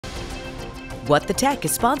What the Tech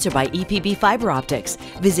is sponsored by EPB Fiber Optics.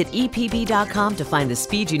 Visit EPB.com to find the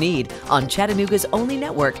speed you need on Chattanooga's only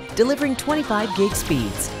network, delivering 25 gig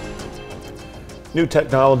speeds. New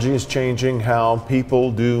technology is changing how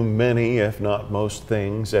people do many, if not most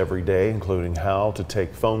things every day, including how to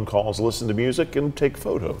take phone calls, listen to music, and take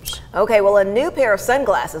photos. Okay, well, a new pair of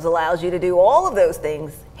sunglasses allows you to do all of those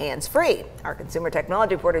things hands-free. Our consumer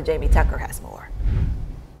technology reporter Jamie Tucker has more.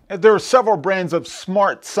 There are several brands of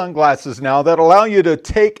smart sunglasses now that allow you to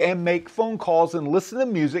take and make phone calls and listen to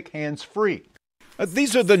music hands-free.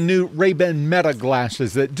 These are the new Ray-Ban Meta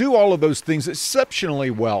glasses that do all of those things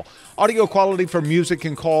exceptionally well. Audio quality for music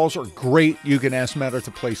and calls are great. You can ask Meta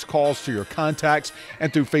to place calls to your contacts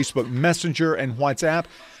and through Facebook Messenger and WhatsApp.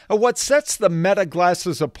 What sets the Meta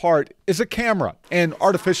glasses apart is a camera and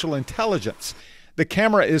artificial intelligence. The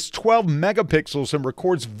camera is 12 megapixels and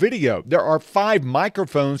records video. There are 5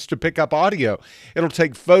 microphones to pick up audio. It'll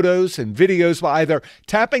take photos and videos by either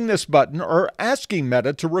tapping this button or asking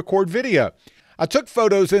Meta to record video. I took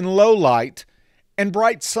photos in low light and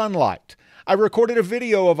bright sunlight. I recorded a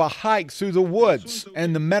video of a hike through the woods,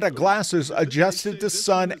 and the Meta glasses adjusted to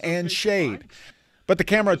sun and shade. But the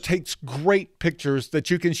camera takes great pictures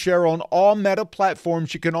that you can share on all Meta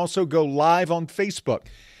platforms. You can also go live on Facebook.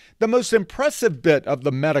 The most impressive bit of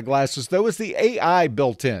the Meta glasses, though, is the AI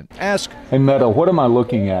built in. Ask, "Hey Meta, what am I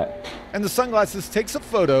looking at?" And the sunglasses takes a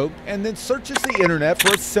photo and then searches the internet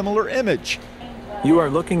for a similar image. You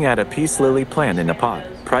are looking at a peace lily plant in a pot,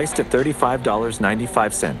 priced at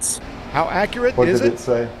 $35.95. How accurate What is did it? it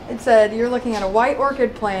say? It said you're looking at a white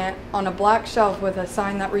orchid plant on a black shelf with a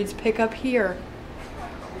sign that reads "Pick up here."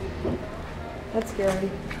 That's scary.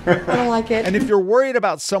 I don't like it. And if you're worried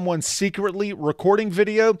about someone secretly recording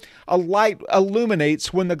video, a light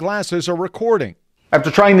illuminates when the glasses are recording. After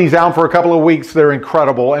trying these out for a couple of weeks, they're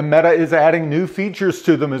incredible, and Meta is adding new features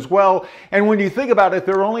to them as well. And when you think about it,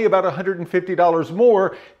 they're only about $150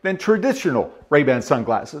 more than traditional Ray-Ban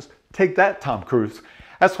sunglasses. Take that, Tom Cruise.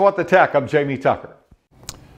 That's What the Tech. I'm Jamie Tucker.